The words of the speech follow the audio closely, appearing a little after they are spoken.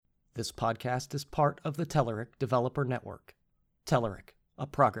This podcast is part of the Telerik Developer Network. Telerik, a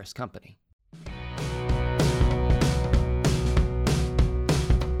progress company.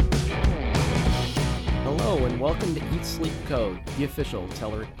 Hello and welcome to Eat Sleep Code, the official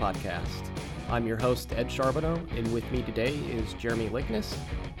Telerik podcast. I'm your host, Ed Charbonneau, and with me today is Jeremy Lickness.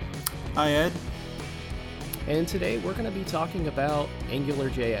 Hi, Ed. And today we're going to be talking about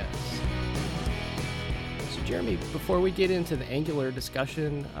AngularJS. So Jeremy, before we get into the Angular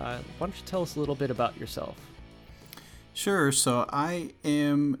discussion, why don't you tell us a little bit about yourself? Sure. So I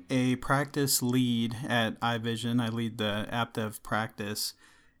am a practice lead at iVision. I lead the app dev practice,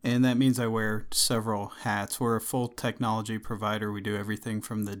 and that means I wear several hats. We're a full technology provider. We do everything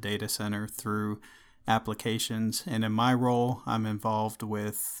from the data center through applications. And in my role, I'm involved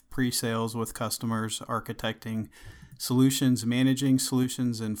with pre-sales with customers, architecting solutions, managing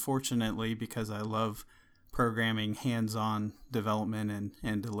solutions, and fortunately, because I love programming, hands-on development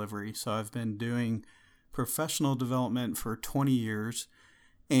and delivery. So I've been doing professional development for 20 years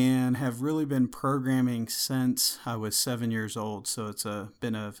and have really been programming since I was 7 years old. So it's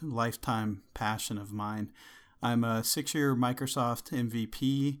been a lifetime passion of mine. I'm a 6-year Microsoft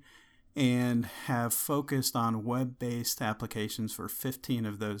MVP and have focused on web-based applications for 15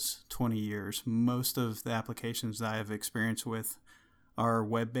 of those 20 years. Most of the applications that I have experience with are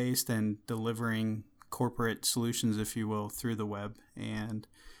web-based and delivering corporate solutions, if you will, through the web. And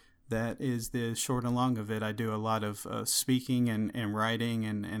that is the short and long of it. I do a lot of speaking and writing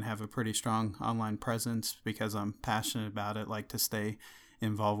and have a pretty strong online presence because I'm passionate about it, like to stay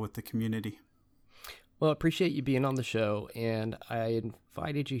involved with the community. Well, I appreciate you being on the show, and I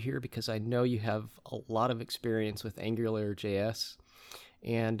invited you here because I know you have a lot of experience with AngularJS,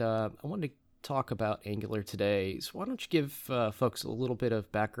 and I wanted to talk about Angular today. So why don't you give folks a little bit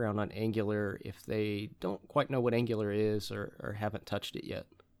of background on Angular if they don't quite know what Angular is or haven't touched it yet?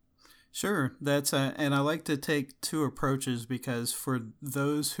 Sure. And I like to take two approaches because for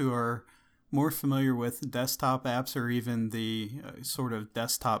those who are more familiar with desktop apps or even the sort of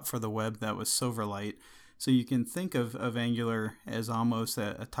desktop for the web that was Silverlight, so you can think of Angular as almost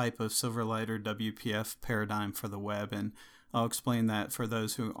a type of Silverlight or WPF paradigm for the web. And I'll explain that for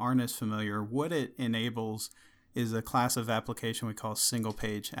those who aren't as familiar. What it enables is a class of application we call single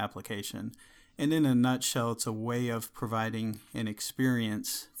page application. And in a nutshell, it's a way of providing an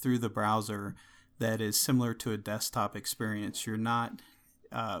experience through the browser that is similar to a desktop experience. You're not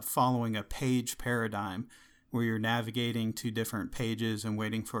following a page paradigm where you're navigating to different pages and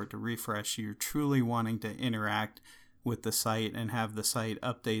waiting for it to refresh. You're truly wanting to interact with the site and have the site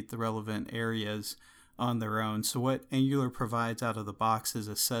update the relevant areas on their own. So what Angular provides out of the box is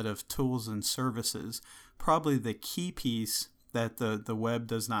a set of tools and services. Probably the key piece that the web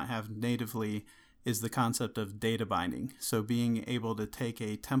does not have natively is the concept of data binding. So being able to take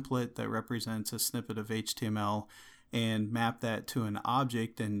a template that represents a snippet of HTML and map that to an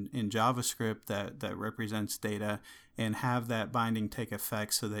object in JavaScript that represents data and have that binding take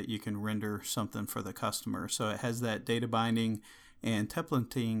effect so that you can render something for the customer. So it has that data binding and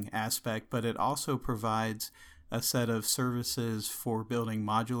templating aspect, but it also provides a set of services for building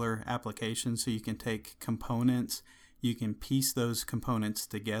modular applications. So you can take components, you can piece those components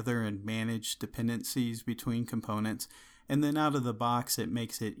together and manage dependencies between components. And then out of the box, it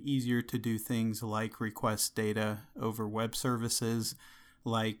makes it easier to do things like request data over web services,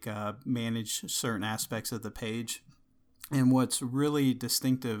 like manage certain aspects of the page. And what's really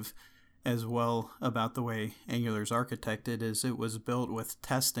distinctive as well about the way Angular is architected is it was built with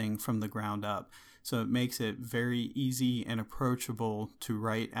testing from the ground up. So it makes it very easy and approachable to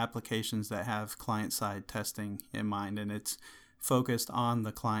write applications that have client-side testing in mind. And it's focused on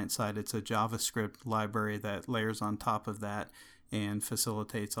the client side. It's a JavaScript library that layers on top of that and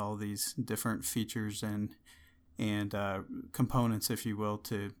facilitates all these different features and components, if you will,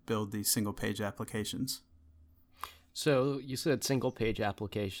 to build these single-page applications. So you said single-page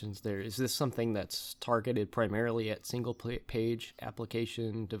applications there. Is this something that's targeted primarily at single-page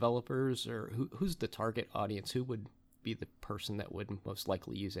application developers, or who's the target audience? Who would be the person that would most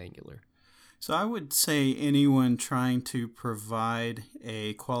likely use Angular? So I would say anyone trying to provide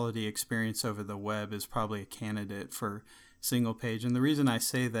a quality experience over the web is probably a candidate for single-page. And the reason I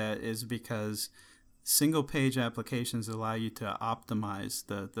say that is because single-page applications allow you to optimize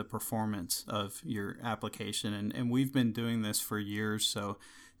the performance of your application. And we've been doing this for years. So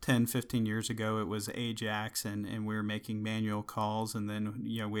 10, 15 years ago, it was Ajax, and we were making manual calls. And then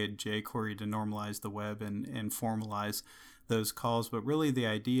we had jQuery to normalize the web and formalize those calls. But really the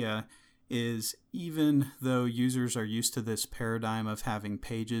idea is even though users are used to this paradigm of having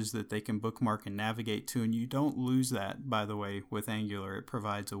pages that they can bookmark and navigate to, and you don't lose that, by the way, with Angular, it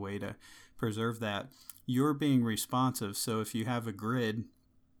provides a way to preserve that. You're being responsive. So if you have a grid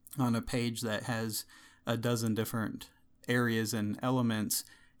on a page that has a dozen different areas and elements,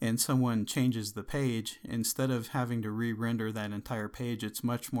 and someone changes the page, instead of having to re-render that entire page, it's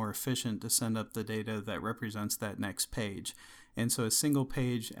much more efficient to send up the data that represents that next page. And so a single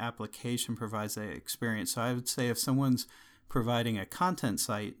page application provides that experience. So I would say if someone's providing a content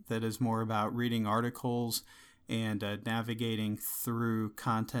site that is more about reading articles and navigating through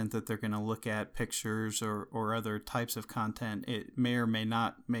content that they're going to look at, pictures or other types of content, it may or may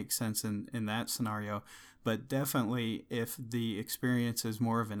not make sense in that scenario. But definitely if the experience is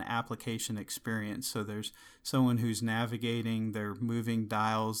more of an application experience, so there's someone who's navigating, they're moving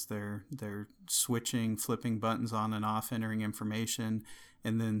dials, they're switching, flipping buttons on and off, entering information,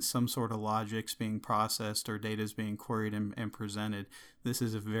 and then some sort of logic's being processed or data is being queried and presented. This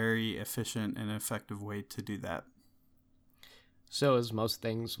is a very efficient and effective way to do that. So as most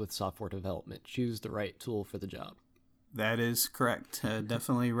things with software development, choose the right tool for the job. That is correct.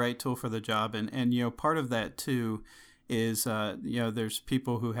 Definitely right tool for the job. And part of that too is, there's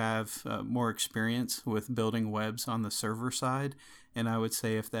people who have more experience with building webs on the server side. And I would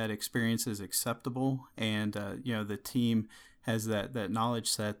say if that experience is acceptable and, the team has that knowledge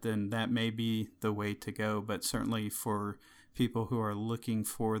set, then that may be the way to go. But certainly for people who are looking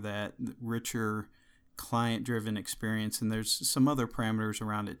for that richer client-driven experience, and there's some other parameters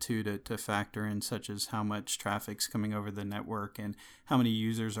around it too to factor in, such as how much traffic's coming over the network and how many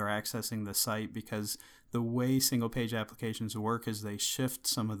users are accessing the site, because the way single-page applications work is they shift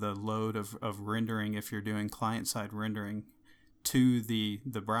some of the load of rendering, if you're doing client-side rendering, to the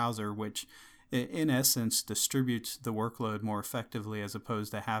browser, which in essence distributes the workload more effectively as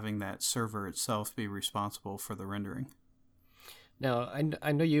opposed to having that server itself be responsible for the rendering. Now,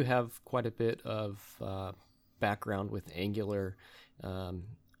 I know you have quite a bit of background with Angular. I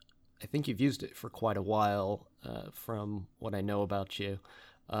think you've used it for quite a while from what I know about you.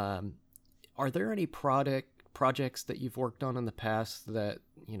 Are there any projects that you've worked on in the past that,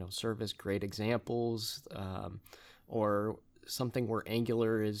 serve as great examples, or something where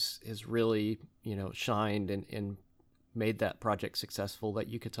Angular is really, shined and made that project successful that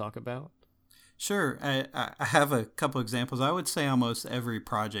you could talk about? Sure. I have a couple examples. I would say almost every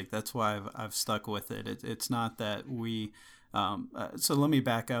project. That's why I've stuck with it. It's not that we... so let me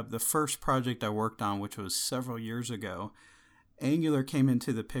back up. The first project I worked on, which was several years ago, Angular came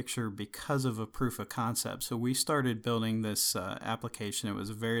into the picture because of a proof of concept. So we started building this application. It was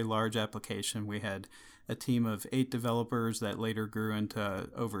a very large application. We had a team of 8 developers that later grew into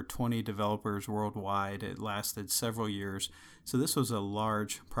over 20 developers worldwide. It lasted several years. So this was a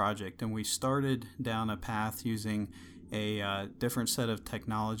large project, and we started down a path using a different set of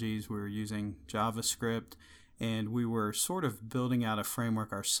technologies. We were using JavaScript, and we were sort of building out a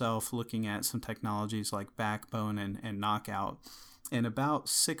framework ourselves, looking at some technologies like Backbone and Knockout. And about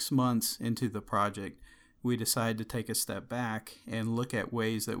 6 months into the project, we decided to take a step back and look at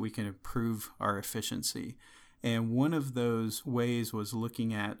ways that we can improve our efficiency. And one of those ways was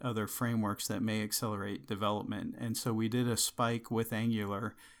looking at other frameworks that may accelerate development. And so we did a spike with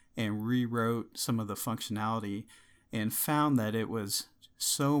Angular and rewrote some of the functionality and found that it was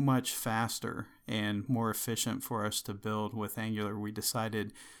so much faster and more efficient for us to build with Angular. We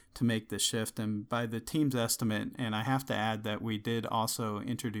decided to make the shift. And by the team's estimate, and I have to add that we did also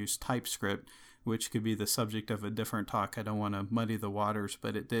introduce TypeScript, which could be the subject of a different talk. I don't want to muddy the waters,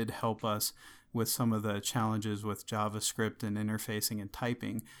 but it did help us with some of the challenges with JavaScript and interfacing and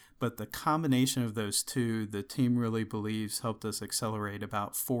typing. But the combination of those two, the team really believes helped us accelerate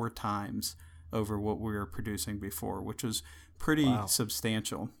about 4 times over what we were producing before, which was pretty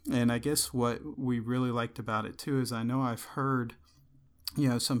substantial. And I guess what we really liked about it too is I know I've heard,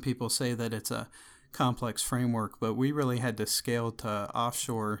 some people say that it's a complex framework, but we really had to scale to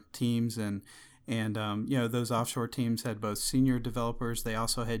offshore teams and those offshore teams had both senior developers. They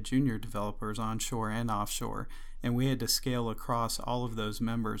also had junior developers onshore and offshore. And we had to scale across all of those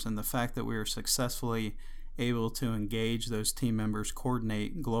members. And the fact that we were successfully able to engage those team members,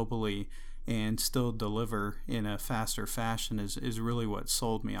 coordinate globally, and still deliver in a faster fashion is really what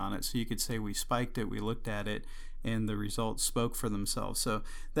sold me on it. So you could say we spiked it, we looked at it, and the results spoke for themselves. So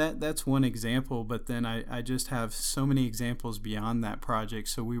that's one example, but then I just have so many examples beyond that project.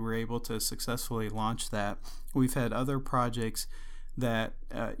 So we were able to successfully launch that. We've had other projects that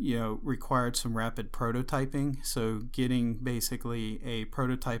required some rapid prototyping. So getting basically a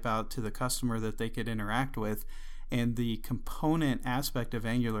prototype out to the customer that they could interact with. And the component aspect of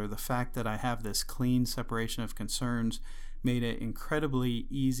Angular, the fact that I have this clean separation of concerns, made it incredibly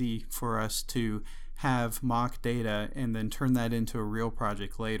easy for us to have mock data and then turn that into a real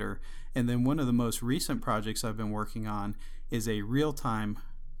project later. And then one of the most recent projects I've been working on is a real-time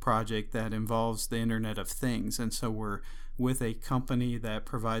project that involves the Internet of Things. And so we're with a company that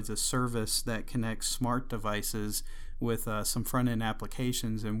provides a service that connects smart devices with some front-end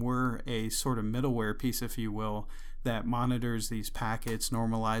applications, and we're a sort of middleware piece, if you will, that monitors these packets,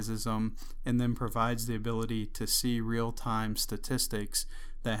 normalizes them, and then provides the ability to see real-time statistics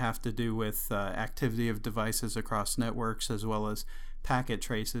that have to do with activity of devices across networks as well as packet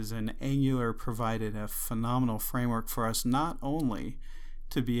traces. And Angular provided a phenomenal framework for us not only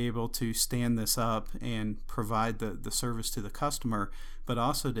to be able to stand this up and provide the service to the customer, but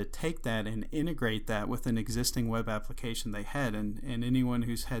also to take that and integrate that with an existing web application they had. And anyone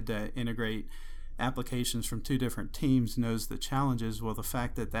who's had to integrate applications from two different teams knows the challenges. Well, the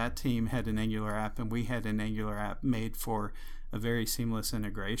fact that that team had an Angular app and we had an Angular app made for a very seamless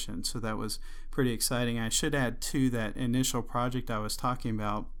integration. So that was pretty exciting. I should add too, that initial project I was talking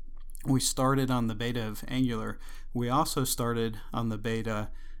about, we started on the beta of Angular. We also started on the beta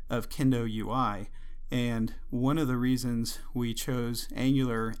of Kendo UI. And one of the reasons we chose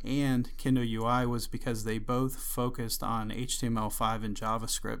Angular and Kendo UI was because they both focused on HTML5 and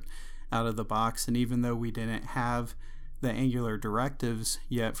JavaScript out of the box. And even though we didn't have the Angular directives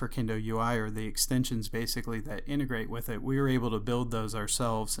yet for Kendo UI, or the extensions basically that integrate with it, we were able to build those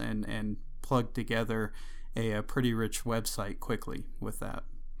ourselves and plug together a pretty rich website quickly with that.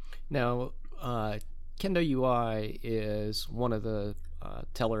 Now, Kendo UI is one of the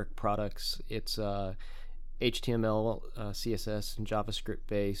Telerik products. It's HTML, CSS, and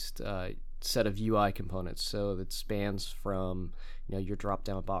JavaScript-based set of UI components. So that spans from your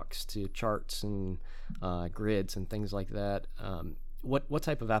drop-down box to charts and grids and things like that. What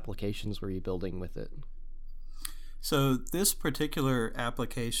type of applications were you building with it? So this particular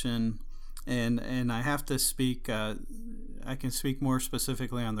application, and I have to speak, I can speak more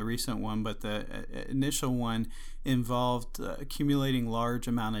specifically on the recent one, but the initial one involved accumulating large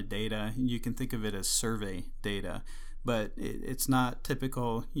amount of data. You can think of it as survey data, but it's not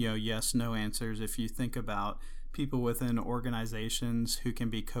typical, yes, no answers. If you think about people within organizations who can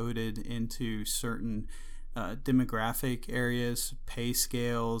be coded into certain demographic areas, pay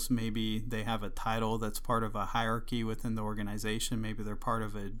scales, maybe they have a title that's part of a hierarchy within the organization, maybe they're part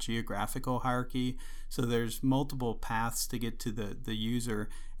of a geographical hierarchy. So there's multiple paths to get to the user,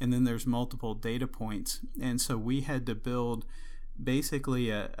 and then there's multiple data points. And so we had to build basically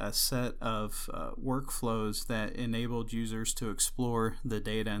a set of workflows that enabled users to explore the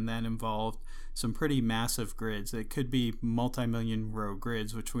data, and that involved some pretty massive grids. It could be multi-million row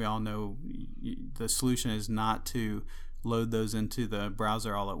grids, which we all know the solution is not to load those into the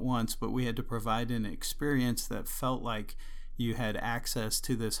browser all at once, but we had to provide an experience that felt like you had access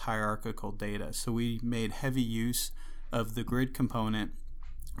to this hierarchical data. So we made heavy use of the grid component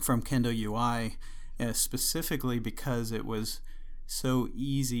from Kendo UI, specifically because it was so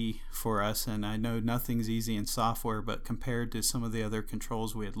easy for us. And I know nothing's easy in software, but compared to some of the other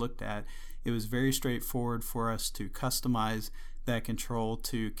controls we had looked at, it was very straightforward for us to customize that control,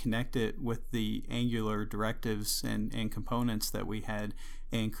 to connect it with the Angular directives and components that we had,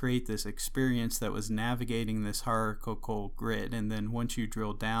 and create this experience that was navigating this hierarchical grid. And then once you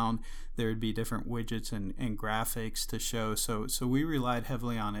drill down, there would be different widgets and graphics to show. So we relied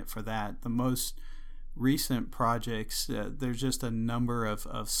heavily on it for that. The most recent projects, there's just a number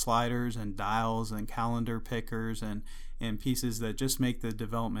of sliders and dials and calendar pickers and pieces that just make the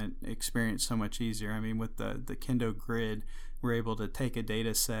development experience so much easier. I mean, with the Kendo grid, we're able to take a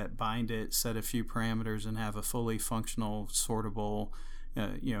data set, bind it, set a few parameters, and have a fully functional, sortable,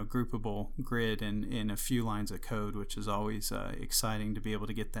 groupable grid in a few lines of code, which is always exciting to be able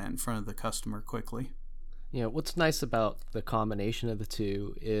to get that in front of the customer quickly. What's nice about the combination of the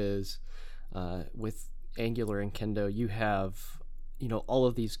two is with Angular and Kendo, you have all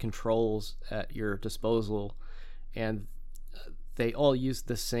of these controls at your disposal, and they all use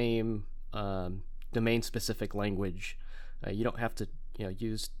the same domain-specific language. You don't have to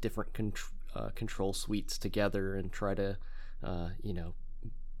use different control suites together and try to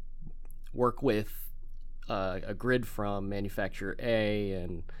work with a grid from manufacturer A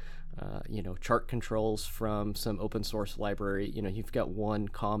and chart controls from some open source library. You've got one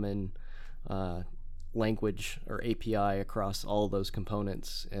common language or API across all of those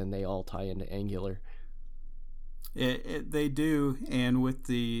components, and they all tie into Angular. They do, and with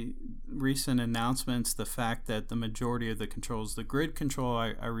the recent announcements, the fact that the majority of the controls, the grid control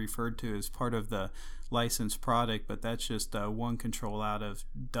I referred to as part of the licensed product, but that's just one control out of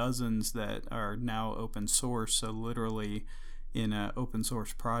dozens that are now open source. So literally in an open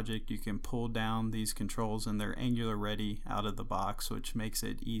source project, you can pull down these controls and they're Angular ready out of the box, which makes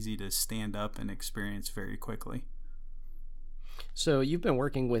it easy to stand up and experience very quickly. So you've been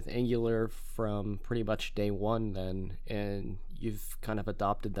working with Angular from pretty much day one then, and you've kind of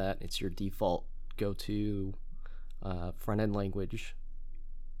adopted that. It's your default go-to front-end language.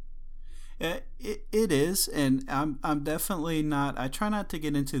 It is, and I'm definitely not. I try not to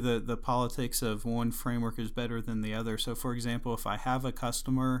get into the politics of one framework is better than the other. So, for example, if I have a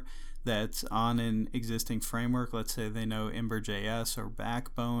customer that's on an existing framework, let's say they know Ember.js or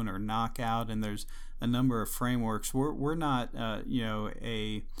Backbone or Knockout, and there's a number of frameworks. We're not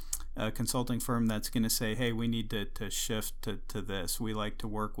a consulting firm that's going to say, hey, we need to shift to this. We like to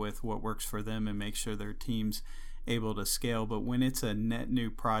work with what works for them and make sure their team's able to scale. But when it's a net new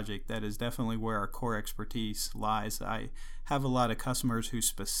project, that is definitely where our core expertise lies. I have a lot of customers who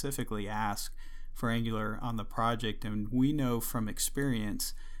specifically ask for Angular on the project, and we know from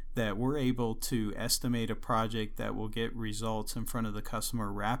experience that we're able to estimate a project that will get results in front of the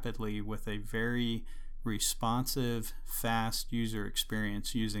customer rapidly with a very responsive, fast user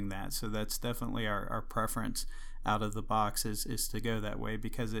experience using that. So that's definitely our preference out of the box is to go that way,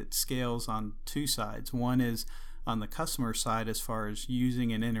 because it scales on two sides. One is on the customer side, as far as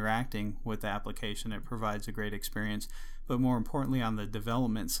using and interacting with the application, it provides a great experience. But more importantly, on the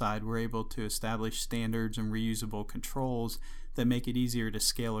development side, we're able to establish standards and reusable controls that make it easier to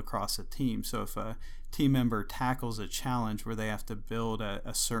scale across a team. So if a team member tackles a challenge where they have to build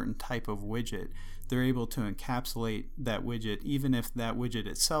a certain type of widget, they're able to encapsulate that widget, even if that widget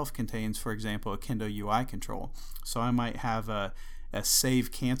itself contains, for example, a Kendo UI control. So I might have a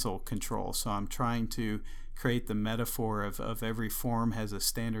save cancel control. So I'm trying to create the metaphor of every form has a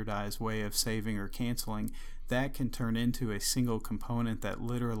standardized way of saving or canceling. That can turn into a single component that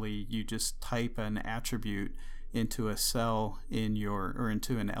literally you just type an attribute into a cell in your, or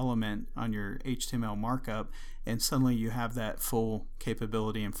into an element on your HTML markup, and suddenly you have that full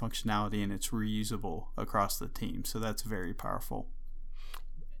capability and functionality, and it's reusable across the team. So that's very powerful.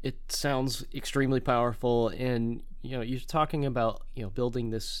 It sounds extremely powerful, and you're talking about building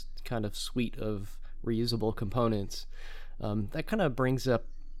this kind of suite of reusable components. That kind of brings up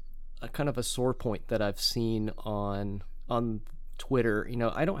a kind of a sore point that I've seen on Twitter.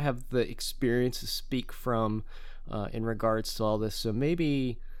 I don't have the experience to speak from in regards to all this, so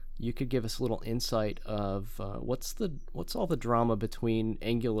maybe you could give us a little insight of what's all the drama between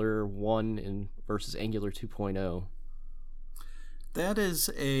Angular 1 and versus Angular 2.0. That is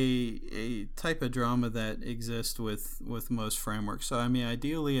a type of drama that exists with most frameworks. So I mean,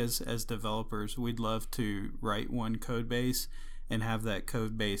 ideally as developers, we'd love to write one code base and have that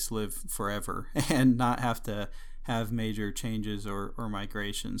code base live forever and not have to have major changes or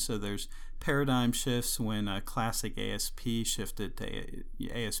migrations. So there's paradigm shifts when classic ASP shifted to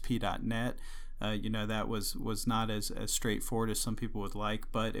ASP.NET. That was not as straightforward as some people would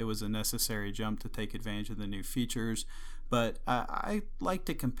like, but it was a necessary jump to take advantage of the new features. But I like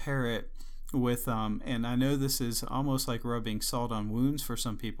to compare it with, and I know this is almost like rubbing salt on wounds for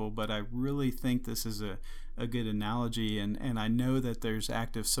some people, but I really think this is a good analogy, and I know that there's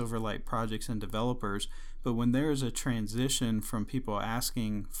active Silverlight projects and developers, but when there is a transition from people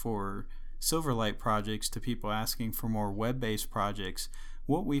asking for Silverlight projects to people asking for more web-based projects,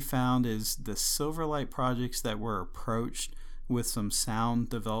 what we found is the Silverlight projects that were approached with some sound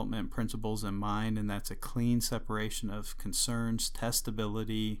development principles in mind, and that's a clean separation of concerns,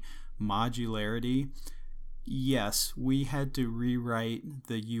 testability, modularity. Yes, we had to rewrite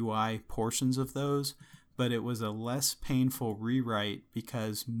the UI portions of those, but it was a less painful rewrite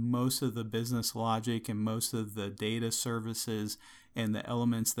because most of the business logic and most of the data services and the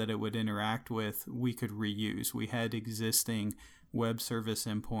elements that it would interact with, we could reuse. We had existing web service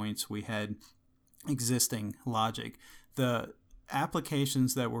endpoints, we had existing logic. The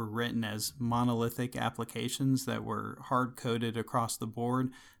applications that were written as monolithic applications that were hard-coded across the board,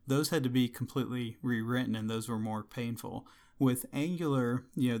 those had to be completely rewritten, and those were more painful. With Angular,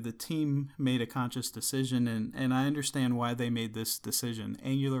 the team made a conscious decision, and I understand why they made this decision.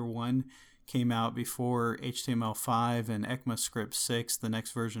 Angular 1 came out before HTML5 and ECMAScript 6, the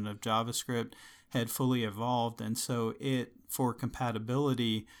next version of JavaScript, had fully evolved, and so it, for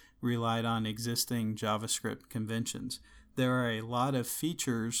compatibility, relied on existing JavaScript conventions. There are a lot of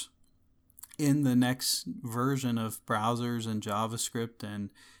features in the next version of browsers and JavaScript and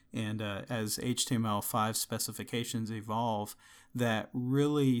and as HTML5 specifications evolve, that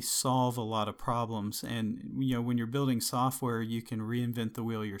really solve a lot of problems. And when you're building software, you can reinvent the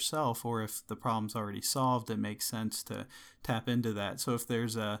wheel yourself, or if the problem's already solved, it makes sense to tap into that. So if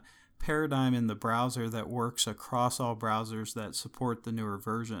there's a paradigm in the browser that works across all browsers that support the newer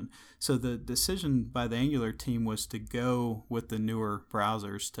version. So the decision by the Angular team was to go with the newer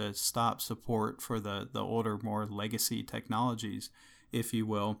browsers, to stop support for the older, more legacy technologies, if you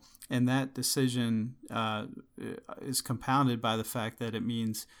will. And that decision is compounded by the fact that it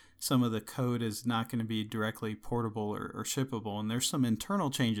means some of the code is not going to be directly portable or shippable. And there's some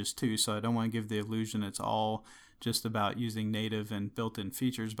internal changes too, so I don't want to give the illusion it's all just about using native and built-in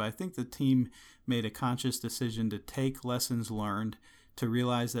features. But I think the team made a conscious decision to take lessons learned, to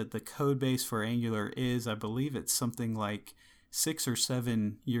realize that the code base for Angular is, I believe it's something like 6 or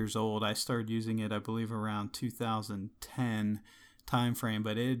 7 years old. I started using it, I believe, around 2010 timeframe,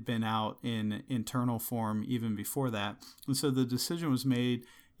 but it had been out in internal form even before that. And so the decision was made,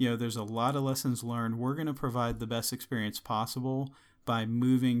 there's a lot of lessons learned. We're going to provide the best experience possible by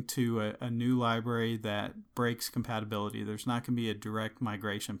moving to a new library that breaks compatibility. There's not going to be a direct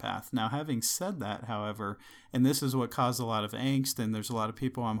migration path. Now, having said that, however, and this is what caused a lot of angst, and there's a lot of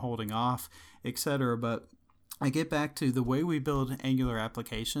people I'm holding off, etc., but I get back to the way we build Angular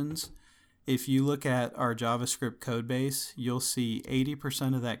applications. If you look at our JavaScript code base, you'll see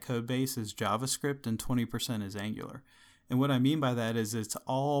 80% of that code base is JavaScript and 20% is Angular. And what I mean by that is it's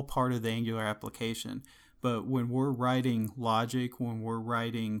all part of the Angular application. But when we're writing logic, when we're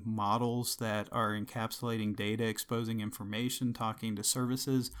writing models that are encapsulating data, exposing information, talking to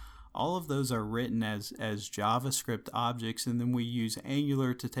services, all of those are written as JavaScript objects, and then we use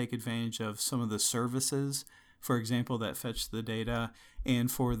Angular to take advantage of some of the services, for example, that fetch the data,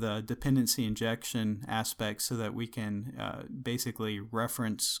 and for the dependency injection aspect so that we can basically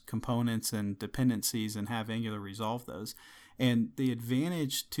reference components and dependencies and have Angular resolve those. And the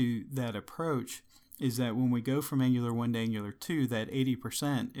advantage to that approach is that when we go from Angular 1 to Angular 2, that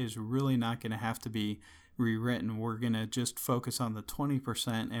 80% is really not going to have to be rewritten. We're going to just focus on the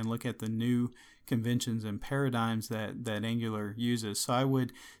 20% and look at the new conventions and paradigms that Angular uses. So I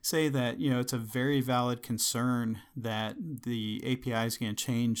would say that it's a very valid concern that the API is going to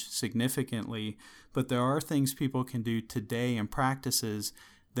change significantly, but there are things people can do today and practices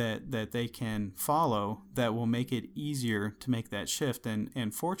that they can follow that will make it easier to make that shift.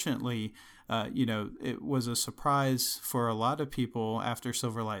 And fortunately, it was a surprise for a lot of people after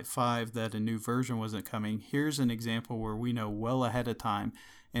Silverlight 5 that a new version wasn't coming. Here's an example where we know well ahead of time,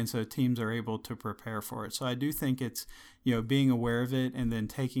 and so teams are able to prepare for it. So I do think it's being aware of it and then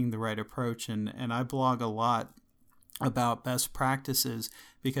taking the right approach. And I blog a lot about best practices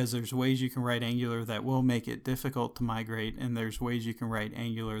because there's ways you can write Angular that will make it difficult to migrate, and there's ways you can write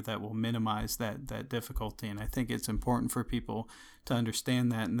Angular that will minimize that difficulty. And I think it's important for people to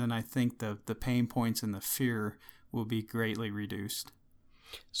understand that, and then I think the pain points and the fear will be greatly reduced.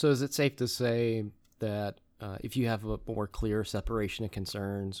 So is it safe to say that if you have a more clear separation of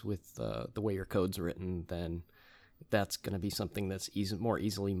concerns with the way your code's written, then that's going to be something that's more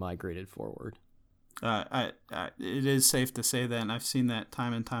easily migrated forward? It is safe to say that, and I've seen that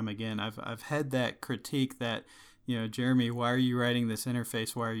time and time again. I've had that critique that, Jeremy, why are you writing this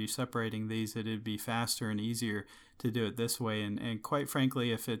interface? Why are you separating these? It'd be faster and easier to do it this way. And quite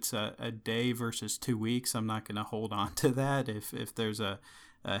frankly, if it's a day versus 2 weeks, I'm not going to hold on to that if there's a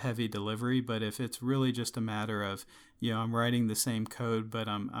heavy delivery. But if it's really just a matter of, I'm writing the same code, but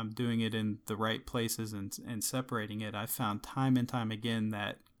I'm doing it in the right places and separating it, I've found time and time again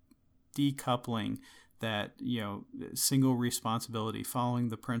that decoupling, that single responsibility, following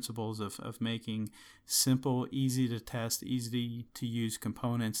the principles of making simple, easy to test, easy to use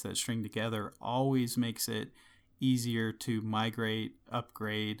components that string together always makes it easier to migrate,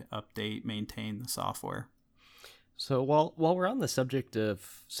 upgrade, update, maintain the software. So while we're on the subject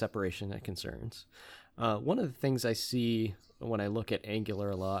of separation of concerns, one of the things I see when I look at Angular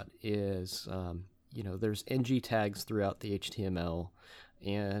a lot is there's ng tags throughout the HTML.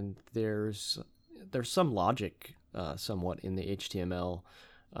 And there's some logic somewhat in the HTML.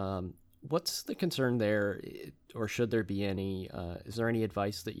 What's the concern there, or should there be any? Is there any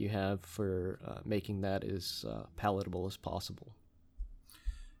advice that you have for making that as palatable as possible?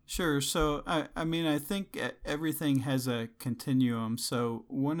 Sure. So, I think everything has a continuum. So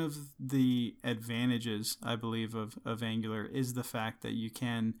one of the advantages, I believe, of Angular is the fact that you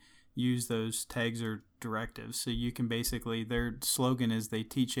can use those tags or directives. So you can basically, their slogan is they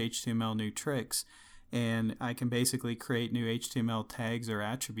teach HTML new tricks, and I can basically create new HTML tags or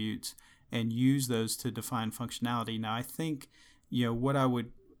attributes and use those to define functionality. Now I think what I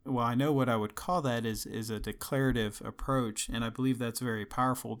would well, I know what I would call that is a declarative approach, and I believe that's very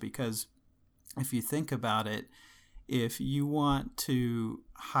powerful because if you think about it, if you want to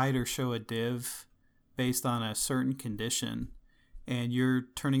hide or show a div based on a certain condition, and you're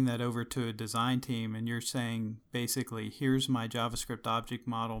turning that over to a design team and you're saying basically, here's my JavaScript object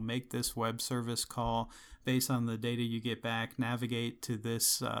model, make this web service call based on the data you get back, navigate to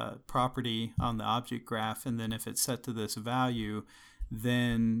this property on the object graph, and then if it's set to this value,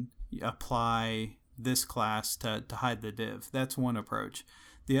 then apply this class to hide the div. That's one approach.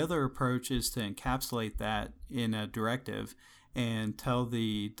 The other approach is to encapsulate that in a directive and tell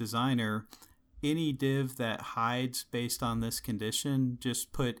the designer, any div that hides based on this condition,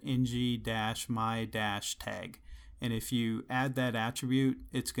 just put ng-my-tag. And if you add that attribute,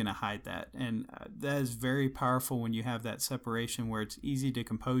 it's going to hide that. And that is very powerful when you have that separation where it's easy to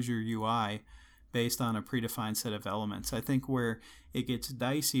compose your UI based on a predefined set of elements. I think where it gets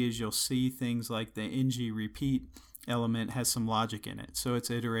dicey is you'll see things like the ng repeat element has some logic in it. So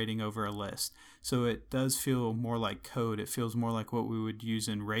it's iterating over a list. So it does feel more like code. It feels more like what we would use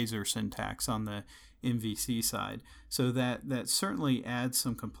in Razor syntax on the MVC side. So that certainly adds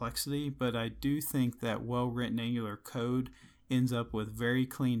some complexity, but I do think that well-written Angular code ends up with very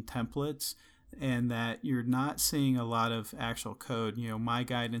clean templates and that you're not seeing a lot of actual code. My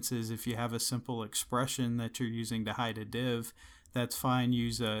guidance is if you have a simple expression that you're using to hide a div, that's fine,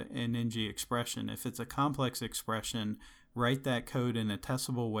 use an ng expression. If it's a complex expression, write that code in a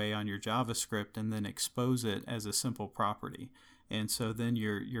testable way on your JavaScript and then expose it as a simple property. And so then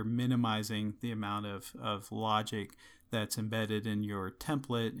you're minimizing the amount of logic that's embedded in your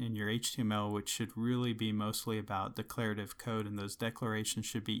template, in your HTML, which should really be mostly about declarative code, and those declarations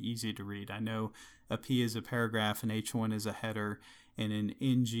should be easy to read. I know a P is a paragraph and H1 is a header, and an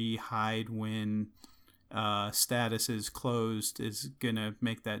ng hide when status is closed is going to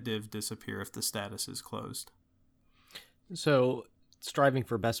make that div disappear if the status is closed. So striving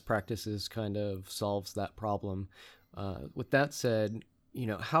for best practices kind of solves that problem. With that said,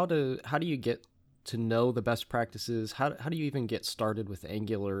 how do you get to know the best practices? How do you even get started with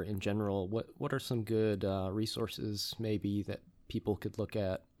Angular in general? What are some good resources maybe that people could look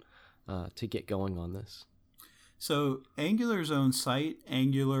at to get going on this? So Angular's own site,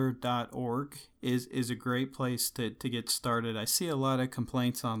 angular.org, is a great place to get started. I see a lot of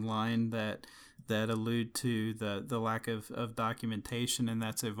complaints online that allude to the lack of documentation, and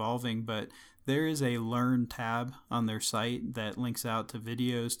that's evolving, but there is a Learn tab on their site that links out to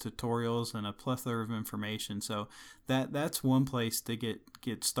videos, tutorials, and a plethora of information. So that's one place to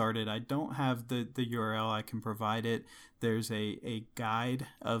get started. I don't have the URL. I can provide it. There's a guide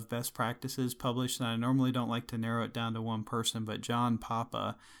of best practices published, and I normally don't like to narrow it down to one person, but John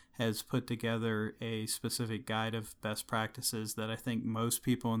Papa has put together a specific guide of best practices that I think most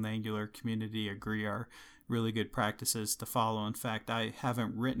people in the Angular community agree are really good practices to follow. In fact, I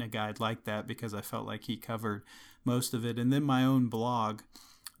haven't written a guide like that because I felt like he covered most of it. And then my own blog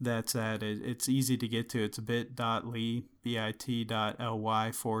that's it's easy to get to. It's bit.ly,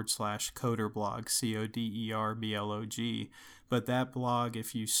 bit.ly/coderblog, CODERBLOG. But that blog,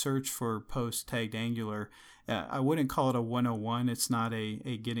 if you search for post-tagged Angular, I wouldn't call it a 101. It's not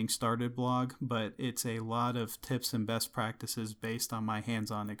a getting started blog, but it's a lot of tips and best practices based on my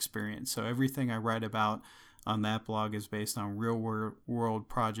hands-on experience. So everything I write about on that blog is based on real-world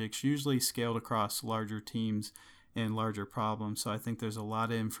projects, usually scaled across larger teams and larger problems. So I think there's a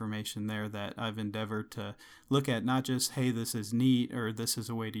lot of information there that I've endeavored to look at, not just, hey, this is neat or this is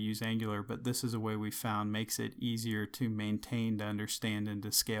a way to use Angular, but this is a way we found makes it easier to maintain, to understand, and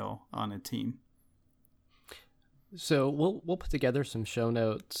to scale on a team. So we'll put together some show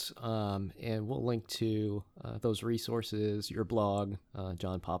notes and we'll link to those resources, your blog,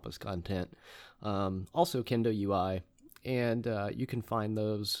 John Papa's content, also Kendo UI. And you can find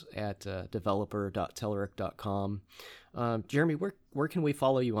those at developer.telerik.com. Jeremy, where can we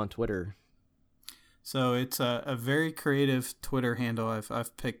follow you on Twitter? So it's a very creative Twitter handle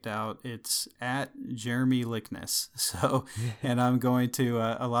I've picked out. It's at Jeremy Likness. So, and I'm going to,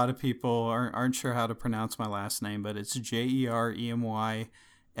 a lot of people aren't sure how to pronounce my last name, but it's JeremyLikness,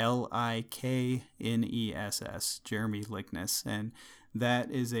 Jeremy Likness. And that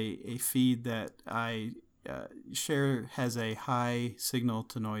is a feed that I share has a high signal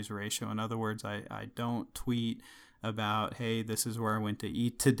to noise ratio. In other words, I don't tweet about, hey, this is where I went to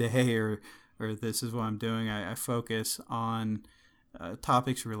eat today or this is what I'm doing. I focus on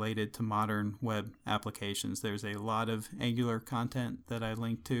topics related to modern web applications. There's a lot of Angular content that I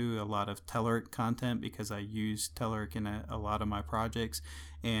link to, a lot of Telerik content because I use Telerik in a lot of my projects,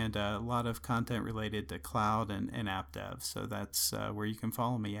 and a lot of content related to cloud and app dev. So that's where you can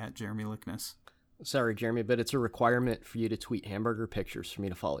follow me at Jeremy Lickness. Sorry, Jeremy, but it's a requirement for you to tweet hamburger pictures for me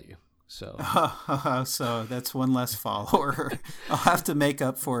to follow you. So, so that's one less follower. I'll have to make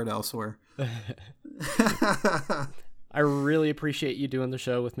up for it elsewhere. I really appreciate you doing the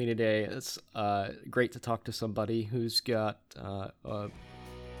show with me today. It's great to talk to somebody who's got a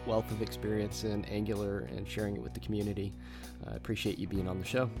wealth of experience in Angular and sharing it with the community. I appreciate you being on the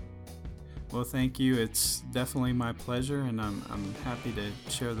show. Well, thank you. It's definitely my pleasure, and I'm happy to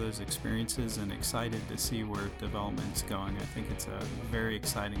share those experiences and excited to see where development's going. I think it's a very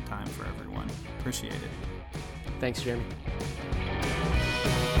exciting time for everyone. Appreciate it. Thanks, Jeremy.